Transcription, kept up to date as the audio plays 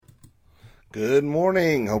Good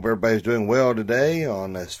morning. Hope everybody's doing well today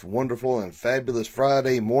on this wonderful and fabulous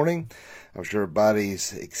Friday morning. I'm sure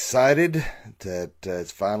everybody's excited that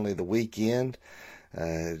it's finally the weekend.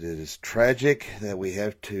 It is tragic that we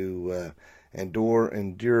have to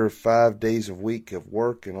endure 5 days a week of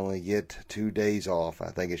work and only get 2 days off. I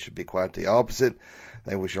think it should be quite the opposite. I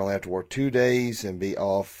think we should only have to work 2 days and be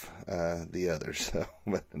off the others. So,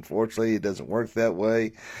 but unfortunately, it doesn't work that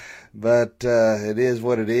way. But it is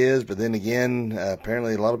what it is. But then again,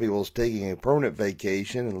 apparently a lot of people is taking a permanent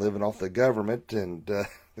vacation and living off the government, and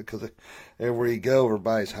because everywhere you go,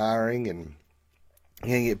 everybody's hiring and you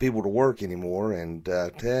can't get people to work anymore. And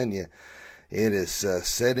telling you, it is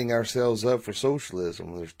setting ourselves up for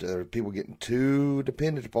socialism. There are people getting too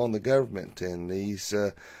dependent upon the government, and these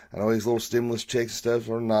I know these little stimulus checks and stuff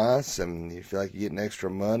are nice, and you feel like you're getting extra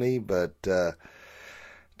money, but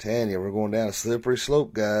telling you, we're going down a slippery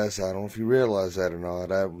slope, guys. I don't know if you realize that or not.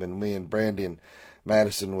 Me and Brandy and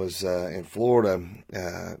Madison was in Florida.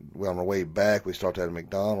 On our way back, we stopped at a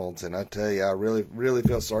McDonald's, and I tell you, I really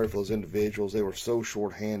felt sorry for those individuals. They were so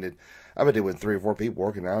short-handed. I bet there were 3 or 4 people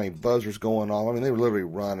working there. I mean, buzzers going off. I mean, they were literally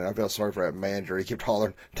running. I felt sorry for that manager. He kept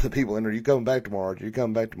hollering to the people in there, "You coming back tomorrow? You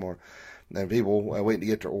coming back tomorrow?" And people waiting to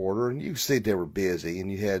get their order, and you see they were busy,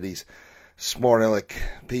 and you had these smart aleck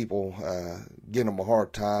people giving them a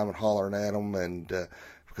hard time and hollering at them, and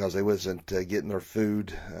because they wasn't getting their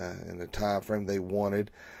food in the time frame they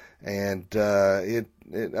wanted. And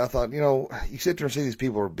I thought, you sit there and see these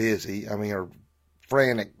people are busy. I mean, are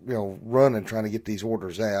frantic, running trying to get these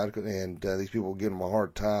orders out, and these people giving them a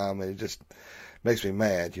hard time, and it just makes me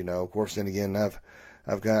mad. Of course, then again,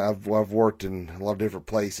 I've worked in a lot of different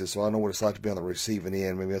places, so I know what it's like to be on the receiving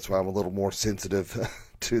end. Maybe that's why I'm a little more sensitive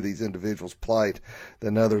to these individuals' plight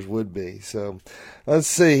than others would be. So let's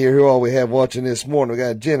see here who all we have watching this morning. We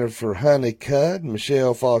got Jennifer Honeycutt,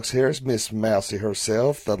 Michelle Fox Harris, Miss Mousy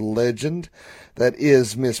herself, the legend that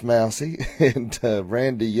is Miss Mousy, and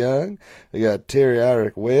Randy Young. We got Terry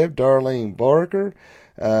Irick Webb, Darlene Barker.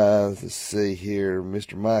 Let's see here,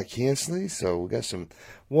 Mr. Mike Hensley. So we got some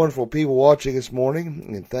wonderful people watching this morning,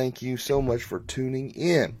 and thank you so much for tuning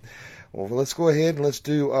in. Well, let's go ahead and let's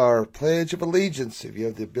do our Pledge of Allegiance. If you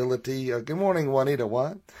have the ability, good morning, Juanita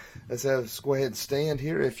White. Let's go ahead and stand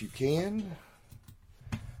here if you can.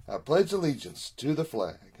 I pledge allegiance to the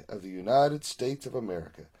flag of the United States of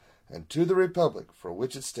America and to the republic for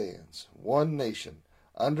which it stands, one nation,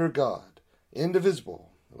 under God, indivisible,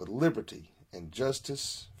 with liberty and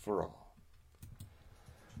justice for all.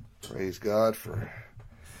 Praise God for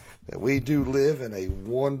that we do live in a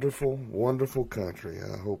wonderful, wonderful country.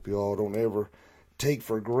 I hope you all don't ever take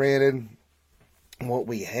for granted what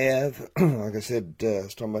we have. Like I said, I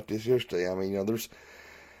was talking about this yesterday. I mean, there's,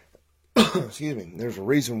 excuse me, there's a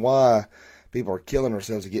reason why people are killing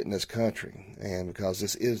themselves to get in this country, and because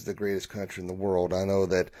this is the greatest country in the world. I know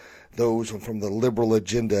that those from the liberal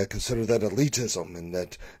agenda consider that elitism, and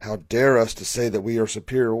that how dare us to say that we are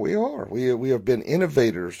superior. We are. We have been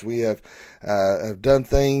innovators. We have done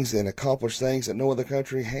things and accomplished things that no other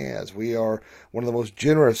country has. We are one of the most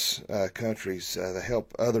generous countries that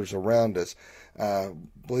help others around us.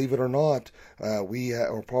 Believe it or not, we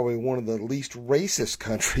are probably one of the least racist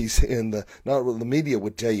countries in the. Not the media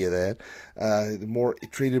would tell you that. More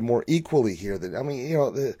treated more equally here.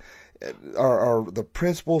 The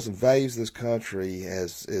principles and values of this country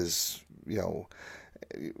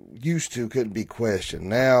used to couldn't be questioned.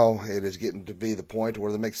 Now it is getting to be the point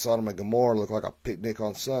where they make Sodom and Gomorrah look like a picnic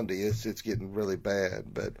on Sunday. It's getting really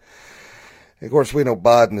bad, but. Of course, we know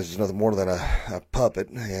Biden is nothing more than a puppet,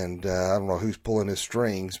 and I don't know who's pulling his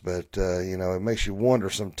strings, but, it makes you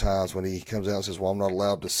wonder sometimes when he comes out and says, well, I'm not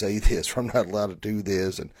allowed to say this, or I'm not allowed to do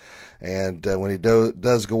this, and when he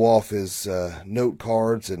does go off his note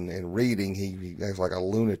cards and reading, he acts like a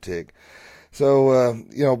lunatic. So,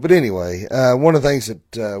 but anyway, one of the things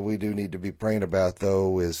that we do need to be praying about,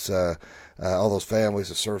 though, is all those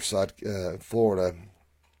families of Surfside, Florida,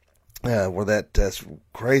 where that's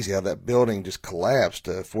crazy how that building just collapsed.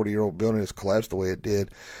 A 40-year-old building just collapsed the way it did.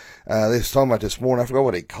 They was talking about this morning. I forgot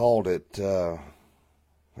what they called it.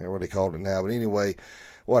 What they called it now. But anyway,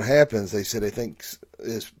 what happens? They said they think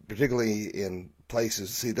is particularly in places.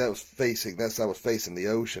 See, that side was facing the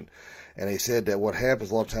ocean, and they said that what happens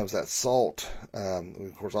a lot of times that salt.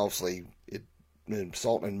 Of course, obviously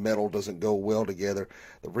salt and metal doesn't go well together.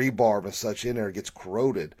 The rebarb and such in there gets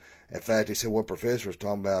corroded. In fact, he said one professor was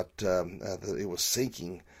talking about that it was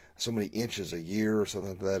sinking so many inches a year or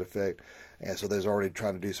something to that effect. And so they're already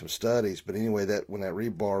trying to do some studies. But anyway, that when that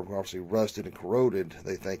rebar obviously rusted and corroded,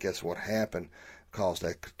 they think that's what happened. cause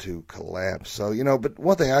that to collapse. So, but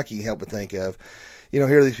one thing I can't help but think of,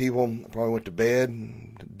 here these people probably went to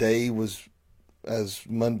bed. Day was as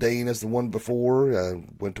mundane as the one before.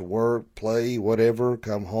 Went to work, play, whatever,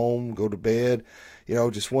 come home, go to bed.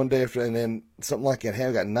 Just one day after, and then something like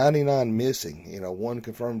that. Got 99 missing. One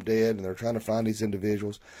confirmed dead, and they're trying to find these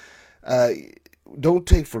individuals. Don't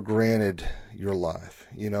take for granted your life.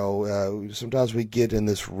 Sometimes we get in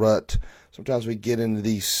this rut. Sometimes we get into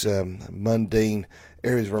these mundane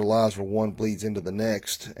areas of our lives where one bleeds into the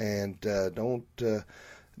next, and don't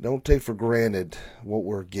take for granted what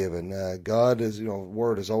we're given. God is,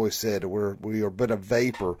 Word has always said we are but a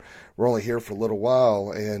vapor. We're only here for a little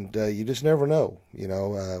while, and you just never know.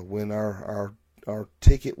 When our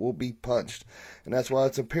ticket will be punched, and that's why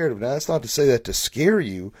it's imperative. Now, that's not to say that to scare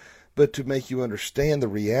you, but to make you understand the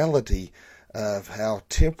reality of how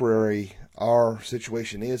temporary our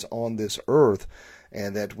situation is on this earth,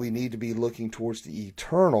 and that we need to be looking towards the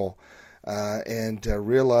eternal, and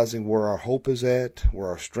realizing where our hope is at, where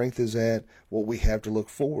our strength is at, what we have to look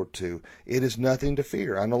forward to. It is nothing to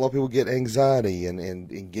fear. I know a lot of people get anxiety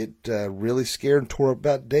and get really scared and tore up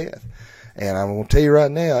about death. And I'm going to tell you right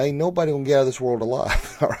now, ain't nobody going to get out of this world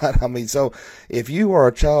alive. All right. So if you are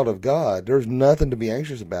a child of God, there's nothing to be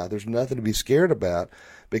anxious about. There's nothing to be scared about,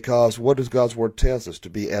 because what does God's word tell us? To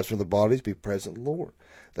be absent from the bodies, be present in the Lord.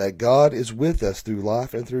 That God is with us through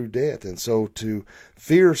life and through death. And so to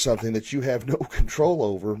fear something that you have no control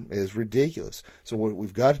over is ridiculous. So what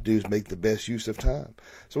we've got to do is make the best use of time.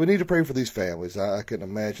 So we need to pray for these families. I couldn't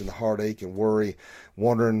imagine the heartache and worry,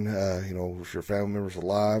 wondering, if your family member's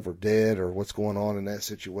alive or dead or what's going on in that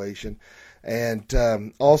situation.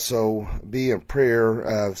 And also be in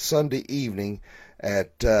prayer Sunday evening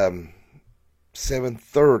at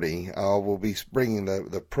 7:30. I will be bringing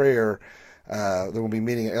the prayer. There will be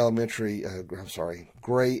meeting at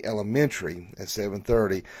Gray Elementary at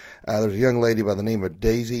 7:30. There's a young lady by the name of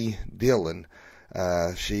Daisy Dillon.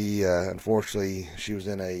 She unfortunately, she was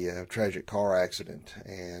in a tragic car accident,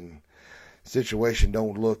 and situation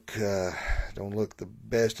don't look the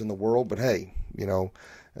best in the world. But hey,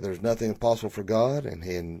 there's nothing impossible for God,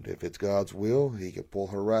 and if it's God's will, He can pull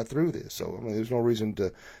her right through this. So there's no reason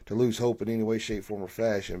to lose hope in any way, shape, form, or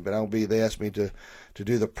fashion. But they asked me to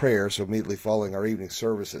do the prayer, so immediately following our evening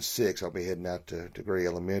service at 6, I'll be heading out to Gray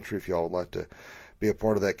Elementary. If y'all would like to be a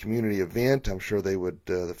part of that community event, I'm sure they would.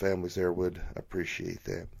 The families there would appreciate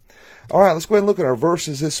that. All right, let's go ahead and look at our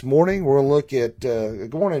verses this morning. We're going to look at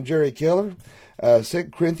good morning, Jerry Keller, 2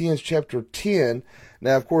 Corinthians chapter 10.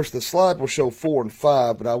 Now, of course, the slide will show 4 and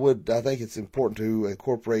 5, but I think it's important to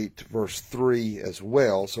incorporate verse 3 as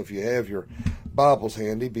well. So if you have your Bibles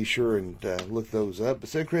handy, be sure and look those up. But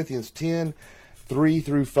 2 Corinthians 10, 3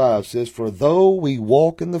 through 5 says, "For though we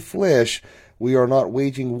walk in the flesh, we are not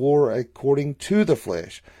waging war according to the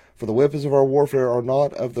flesh. For the weapons of our warfare are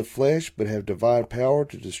not of the flesh, but have divine power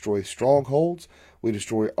to destroy strongholds. We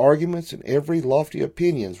destroy arguments and every lofty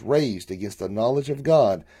opinions raised against the knowledge of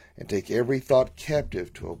God, and take every thought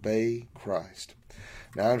captive to obey Christ."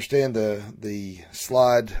 Now, I understand the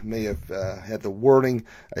slide may have had the wording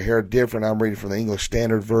a hair different. I'm reading from the English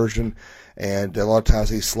Standard Version, and a lot of times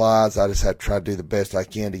these slides, I just have to try to do the best I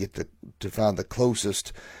can to get to find the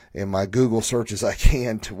closest in my Google searches I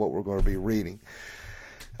can to what we're going to be reading.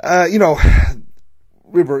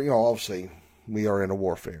 Remember, obviously, we are in a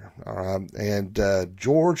warfare. All right? And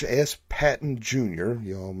George S. Patton Jr.,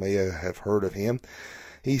 you may have heard of him.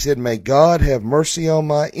 He said, "May God have mercy on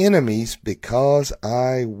my enemies, because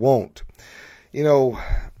I won't."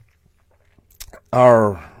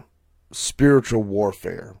 Our spiritual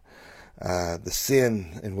warfare, the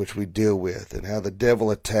sin in which we deal with, and how the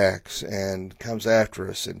devil attacks and comes after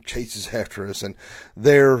us and chases after us, and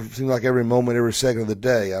seems like every moment, every second of the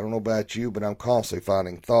day. I don't know about you, but I'm constantly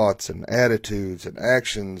finding thoughts and attitudes and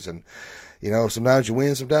actions, and sometimes you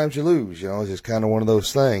win, sometimes you lose. It's just kind of one of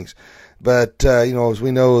those things. But as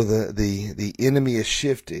we know, the enemy is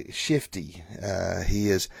shifty. He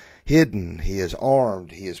is hidden. He is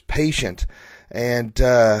armed. He is patient, and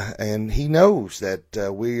he knows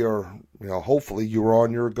that we are. Hopefully you're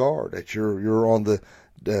on your guard. That you're on the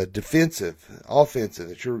defensive, offensive.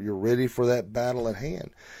 That you're ready for that battle at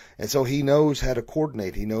hand. And so he knows how to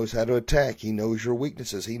coordinate. He knows how to attack. He knows your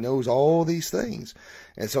weaknesses. He knows all these things.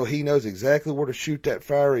 And so he knows exactly where to shoot that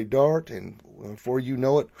fiery dart. And before you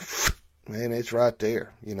know it, man, it's right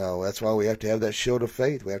there. That's why we have to have that shield of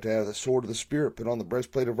faith. We have to have the sword of the Spirit, put on the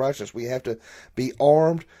breastplate of righteousness. We have to be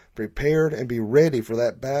armed, prepared, and be ready for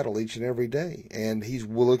that battle each and every day. And he's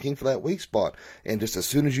looking for that weak spot. And just as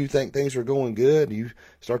soon as you think things are going good, you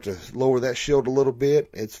start to lower that shield a little bit,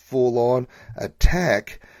 it's full on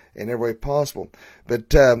attack. in every way possible. But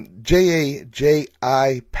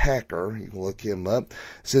J.I. Packer, you can look him up,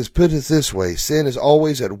 says, put it this way: sin is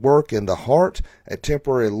always at work in the heart. A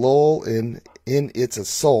temporary lull in its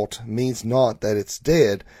assault means not that it's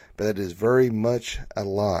dead, but that it is very much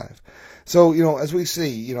alive. So, as we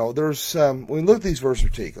see, there's, when we look at these verses in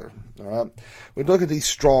particular, all right, we look at these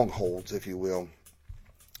strongholds, if you will,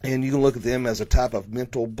 and you can look at them as a type of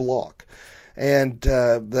mental block, and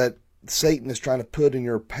that Satan is trying to put in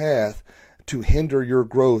your path to hinder your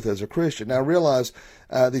growth as a Christian. Now, realize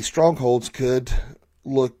these strongholds could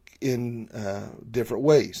look in different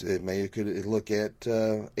ways. It could look at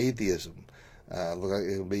atheism.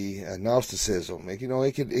 It'll be Gnosticism.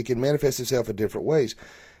 It can manifest itself in different ways.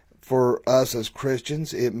 For us as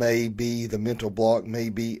Christians, it may be the mental block, may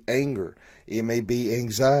be anger. It may be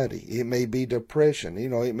anxiety. It may be depression.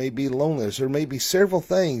 It may be loneliness. There may be several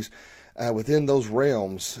things within those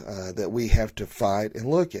realms that we have to fight and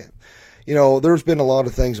look at. There's been a lot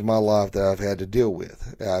of things in my life that I've had to deal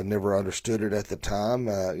with. I've never understood it at the time.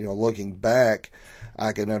 Looking back,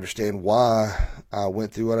 I can understand why I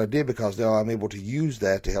went through what I did, because now I'm able to use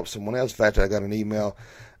that to help someone else. In fact, I got an email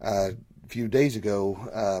a few days ago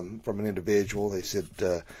from an individual. They said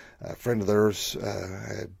a friend of theirs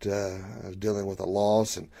was dealing with a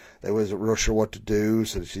loss, and they wasn't real sure what to do.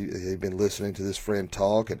 So they'd been listening to this friend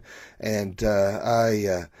talk, and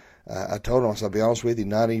I told him, I said, I'll be honest with you,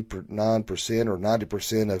 99% or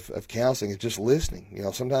 90% of counseling is just listening.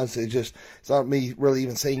 Sometimes it's not me really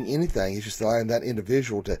even saying anything. It's just allowing that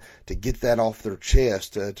individual to get that off their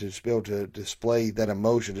chest, to just be able to display that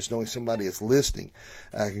emotion. Just knowing somebody is listening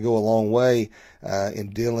can go a long way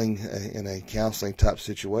in dealing in a counseling type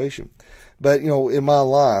situation. But, in my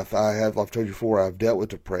life, I've told you before, I've dealt with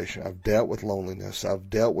depression, I've dealt with loneliness, I've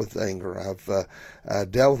dealt with anger, I've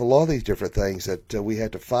dealt with a lot of these different things that we have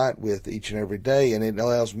to fight with each and every day, and it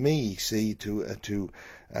allows me, to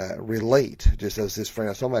relate, just as this friend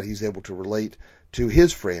I was talking about, he's able to relate to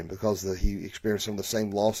his friend because he experienced some of the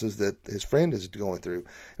same losses that his friend is going through. And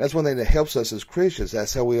that's one thing that helps us as Christians.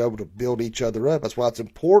 That's how we're able to build each other up. That's why it's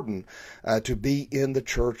important to be in the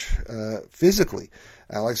church physically.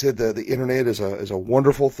 Like I said, the internet is a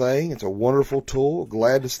wonderful thing. It's a wonderful tool.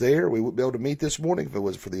 Glad it's there. We wouldn't be able to meet this morning if it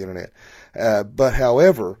wasn't for the internet. But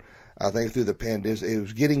however, I think through the pandemic, it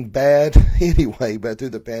was getting bad anyway, but through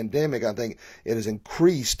the pandemic, I think it has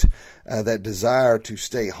increased that desire to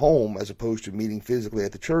stay home as opposed to meeting physically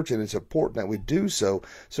at the church. And it's important that we do so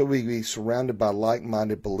we be surrounded by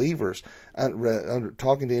like-minded believers,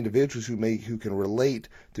 talking to individuals who can relate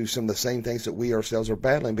to some of the same things that we ourselves are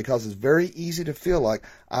battling, because it's very easy to feel like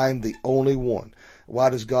I'm the only one. Why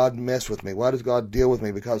does God mess with me? Why does God deal with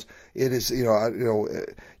me? Because it is,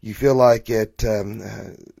 you feel like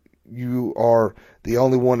you are the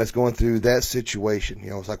only one that's going through that situation.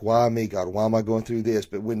 It's like, why me, God? Why am I going through this?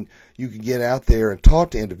 But when you can get out there and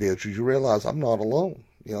talk to individuals, you realize I'm not alone.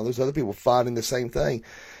 There's other people fighting the same thing.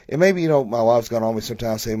 And maybe, my wife's gone on me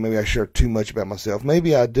sometimes saying maybe I share too much about myself.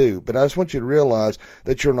 Maybe I do, but I just want you to realize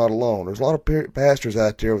that you're not alone. There's a lot of pastors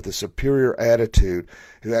out there with a superior attitude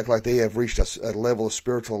who act like they have reached a level of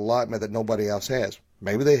spiritual enlightenment that nobody else has.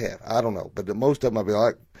 Maybe they have. I don't know. But most of them, I'll be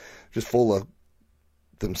like, just full of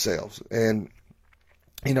themselves. And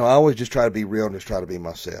I always just try to be real and just try to be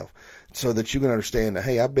myself, so that you can understand that,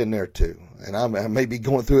 hey, I've been there too, and I may be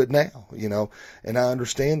going through it now, and I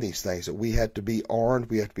understand these things, that we have to be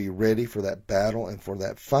armed, we have to be ready for that battle and for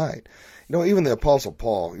that fight. Even the Apostle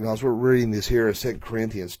Paul, as we're reading this here in 2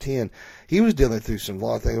 Corinthians 10, he was dealing through a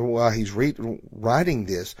lot of things. While he's writing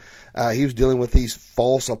this, he was dealing with these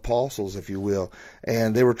false apostles, if you will,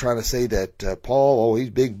 and they were trying to say that Paul, he's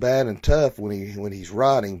big, bad, and tough when he's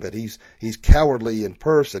writing, but he's cowardly in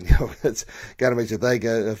person. It's kind of makes you think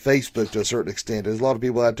of Facebook to a certain extent. There's a lot of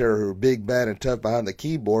people out there who are big, bad, and tough behind the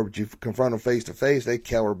keyboard, but you confront them face to face, they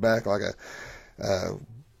cower back like a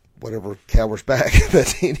whatever cowers back.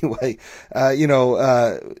 But anyway,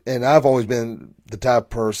 and I've always been the type of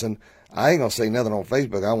person, I ain't going to say nothing on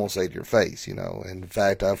Facebook I won't say to your face, And in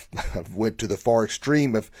fact, I've went to the far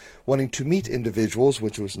extreme of wanting to meet individuals,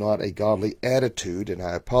 which was not a godly attitude, and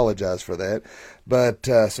I apologize for that. But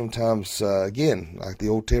sometimes, again, like the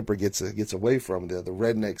old temper gets away from me. The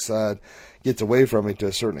redneck side gets away from me to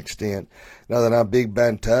a certain extent. Now that I'm big, bad,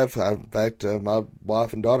 and tough, in fact, my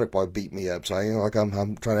wife and daughter probably beat me up. So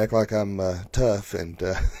I'm trying to act like I'm tough, and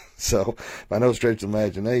so by no stretch of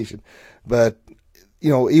imagination. But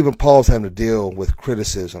even Paul's having to deal with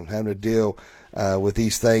criticism, having to deal with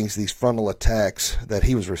these things, these frontal attacks that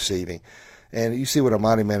he was receiving. And you see what a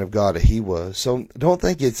mighty man of God he was. So don't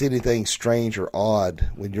think it's anything strange or odd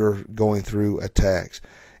when you're going through attacks.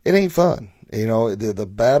 It ain't fun. You know, the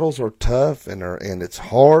battles are tough and it's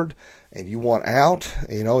hard, and you want out.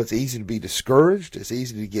 You know, it's easy to be discouraged. It's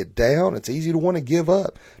easy to get down. It's easy to want to give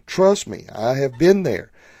up. Trust me, I have been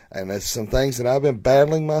there. And that's some things that I've been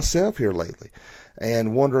battling myself here lately,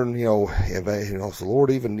 and wondering, if the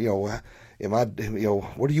Lord even, am I,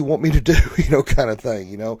 what do you want me to do? Kind of thing.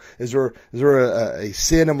 Is there a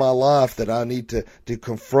sin in my life that I need to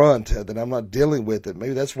confront that I'm not dealing with? That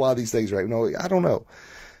maybe that's why these things are. I don't know.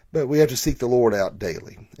 But we have to seek the Lord out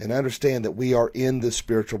daily and understand that we are in this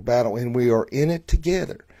spiritual battle and we are in it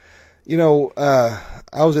together. I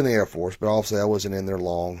was in the Air Force, but obviously I wasn't in there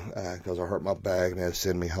long because I hurt my back and they had to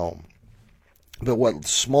send me home. But what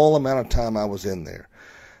small amount of time I was in there,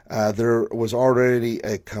 there was already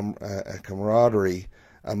a camaraderie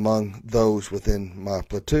among those within my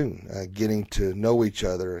platoon, getting to know each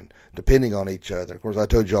other and depending on each other. Of course, I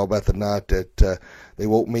told you all about the night that they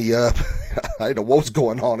woke me up. I didn't know what was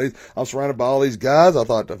going on. I'm surrounded by all these guys. I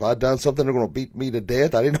thought if I'd done something, they're going to beat me to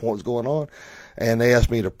death. I didn't know what was going on. And they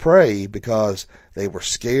asked me to pray because they were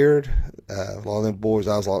scared. A lot of them boys,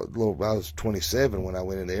 I was 27 when I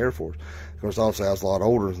went in the Air Force. Of course, obviously I was a lot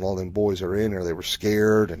older, and a lot of them boys that are in there, they were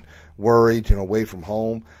scared and worried, away from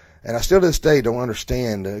home. And I still to this day don't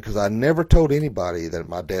understand, because I never told anybody that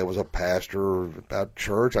my dad was a pastor or about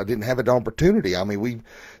church. I didn't have an opportunity. I mean,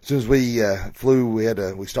 as soon as we flew,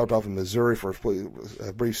 we started off in Missouri for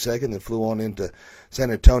a brief second, then flew on into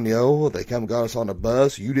San Antonio. They come and got us on the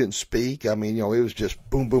bus. You didn't speak. I mean, it was just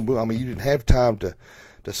boom, boom, boom. I mean, you didn't have time to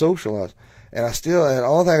socialize. And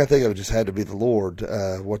all thing I think of just had to be the Lord.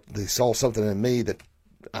 What they saw something in me that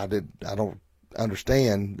I don't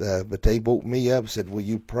understand, but they woke me up and said, will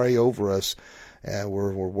you pray over us?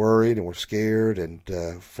 We're worried and we're scared and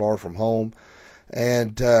far from home.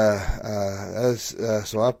 And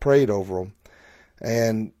so I prayed over them.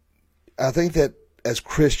 And I think that as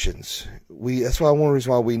Christians, that's why one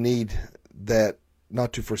reason why we need that,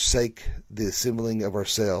 not to forsake the assembling of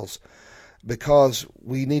ourselves, because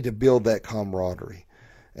we need to build that camaraderie.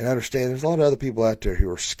 And understand there's a lot of other people out there who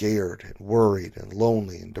are scared and worried and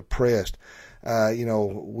lonely and depressed. We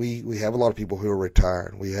have a lot of people who are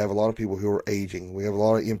retired. We have a lot of people who are aging. We have a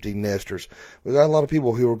lot of empty nesters. We've got a lot of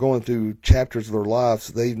people who are going through chapters of their lives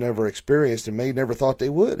they've never experienced and may never thought they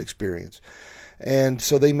would experience. And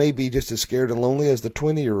so they may be just as scared and lonely as the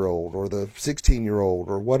 20-year-old or the 16-year-old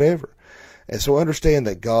or whatever. And so understand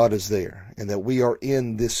that God is there and that we are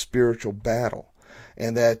in this spiritual battle.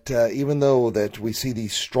 And that even though that we see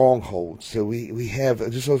these strongholds, so we have,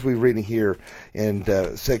 just as we're reading here in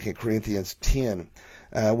 2 Corinthians 10,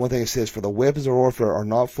 one thing it says, for the weapons of warfare are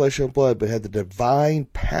not flesh and blood, but have the divine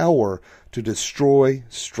power to destroy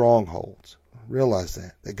strongholds. Realize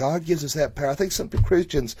that God gives us that power. I think some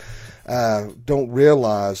Christians don't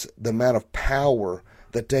realize the amount of power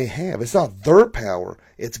that they have. It's not their power,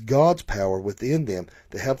 it's God's power within them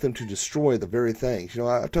to help them to destroy the very things.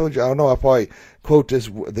 I told you, I know I probably quote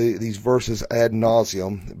these verses ad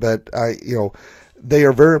nauseum, but they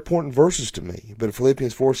are very important verses to me. But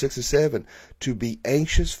Philippians 4, 6, and 7, to be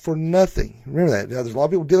anxious for nothing. Remember that. Now, there's a lot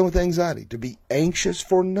of people dealing with anxiety. To be anxious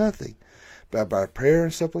for nothing. But by prayer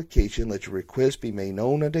and supplication, let your requests be made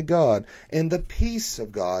known unto God, and the peace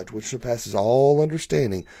of God, which surpasses all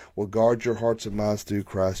understanding, will guard your hearts and minds through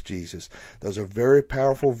Christ Jesus. Those are very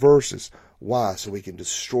powerful verses. Why? So we can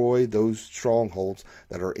destroy those strongholds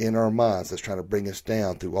that are in our minds that's trying to bring us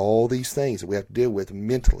down through all these things that we have to deal with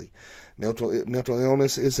mentally. Mental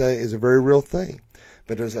illness is a very real thing.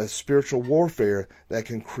 But there's a spiritual warfare that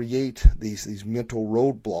can create these mental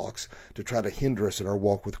roadblocks to try to hinder us in our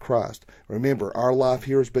walk with Christ. Remember, our life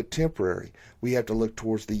here is but temporary. We have to look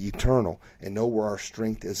towards the eternal and know where our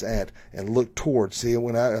strength is at and look towards. See,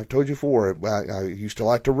 when I told you before, I used to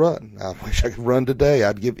like to run. I wish I could run today.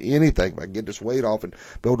 I'd give anything if I could get this weight off and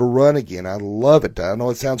be able to run again. I love it. I know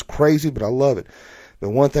it sounds crazy, but I love it. But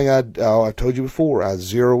one thing I told you before, I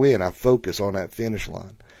zero in. I focus on that finish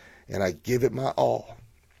line. And I give it my all.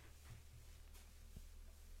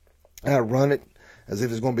 And I run it as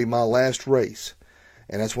if it's going to be my last race.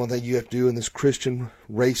 And that's one thing you have to do in this Christian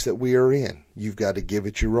race that we are in. You've got to give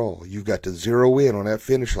it your all. You've got to zero in on that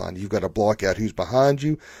finish line. You've got to block out who's behind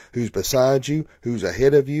you, who's beside you, who's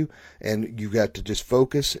ahead of you. And you've got to just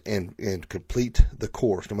focus and complete the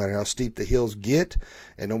course, no matter how steep the hills get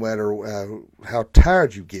and no matter how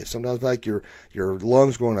tired you get. Sometimes like your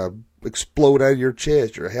lungs going to explode out of your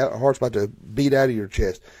chest. Your heart's about to beat out of your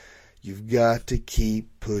chest. You've got to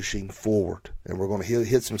keep pushing forward. And we're going to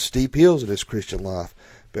hit some steep hills in this Christian life.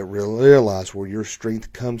 But realize where your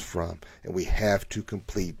strength comes from. And we have to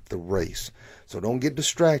complete the race. So don't get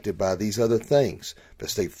distracted by these other things. But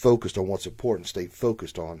stay focused on what's important. Stay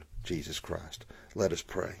focused on Jesus Christ. Let us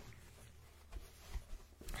pray.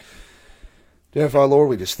 Dear Father, Lord,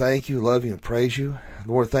 we just thank you, love you, and praise you.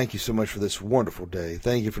 Lord, thank you so much for this wonderful day.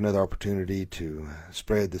 Thank you for another opportunity to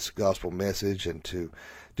spread this gospel message and to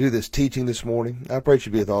do this teaching this morning. I pray that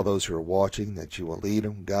you be with all those who are watching, that you will lead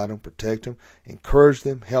them, guide them, protect them, encourage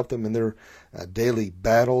them, help them in their daily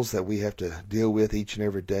battles that we have to deal with each and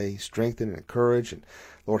every day. Strengthen and encourage, and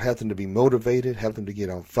Lord, help them to be motivated, help them to get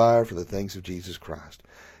on fire for the things of Jesus Christ.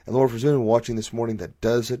 And Lord, for anyone watching this morning that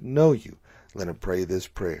doesn't know you, let him pray this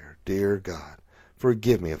prayer. Dear God,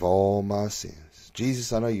 forgive me of all my sins.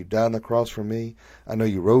 Jesus, I know you died on the cross for me. I know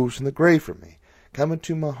you rose from the grave for me. Come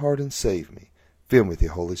into my heart and save me. Fill me with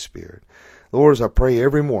your Holy Spirit. Lord, as I pray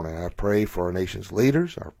every morning, I pray for our nation's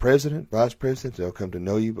leaders, our president, vice president, they'll come to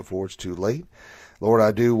know you before it's too late. Lord,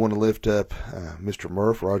 I do want to lift up Mr.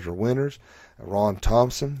 Murph, Roger Winters, Ron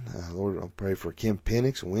Thompson. Lord, I pray for Kim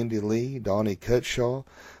Penix, Wendy Lee, Donnie Cutshaw.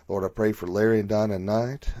 Lord, I pray for Larry and Dinah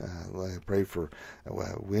Knight. I pray for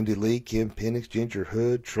Wendy Lee, Kim Penix, Ginger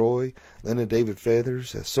Hood, Troy, Linda David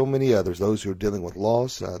Feathers, so many others, those who are dealing with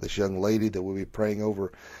loss. This young lady that we'll be praying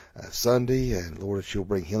over Sunday, and Lord, that you'll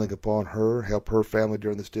bring healing upon her, help her family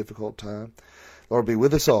during this difficult time. Lord, be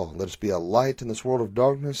with us all. Let us be a light in this world of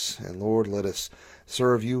darkness, and Lord, let us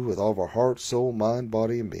serve you with all of our heart, soul, mind,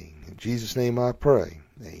 body, and being. In Jesus' name I pray.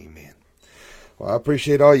 Amen. Well, I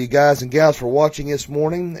appreciate all you guys and gals for watching this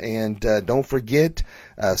morning, and don't forget,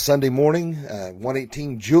 Sunday morning,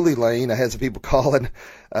 118 Julie Lane. I had some people calling.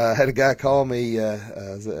 I had a guy call me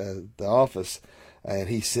the office, and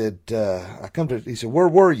he said, he said, where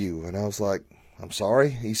were you? And I was like, I'm sorry.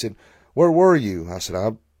 He said, where were you? I said,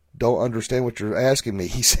 I don't understand what you're asking me.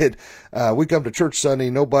 He said, we come to church Sunday,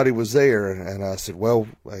 nobody was there. And I said, well,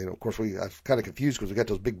 of course, I was kind of confused because we got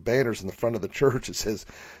those big banners in the front of the church. It says,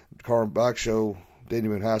 Car and Bike Show, Dandy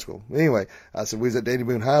Moon High School. Anyway, I said, we was at Dandy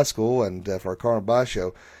Moon High School and for our Car and Bike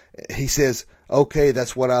Show. He says, okay,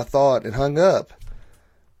 that's what I thought, and hung up.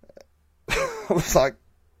 I was like,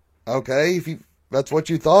 okay, if that's what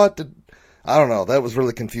you thought, I don't know. That was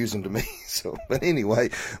really confusing to me. So, but anyway,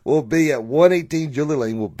 we'll be at 118 Julie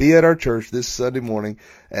Lane. We'll be at our church this Sunday morning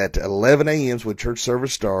at 11 a.m. when church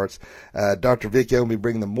service starts. Dr. Vic Young will be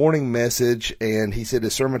bringing the morning message, and he said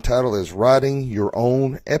his sermon title is Writing Your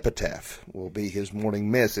Own Epitaph will be his morning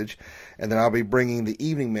message. And then I'll be bringing the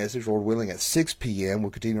evening message, Lord willing, at 6 p.m. We'll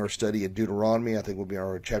continue our study in Deuteronomy. I think we'll be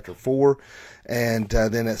on chapter 4. And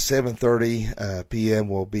then at 7:30 p.m.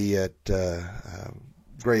 we'll be at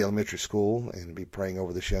Gray Elementary School and be praying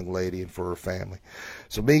over this young lady and for her family.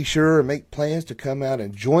 So make sure and make plans to come out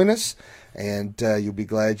and join us, and you'll be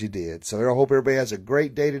glad you did. So I hope everybody has a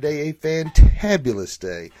great day today, a fantabulous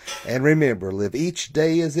day. And remember, live each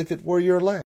day as if it were your last.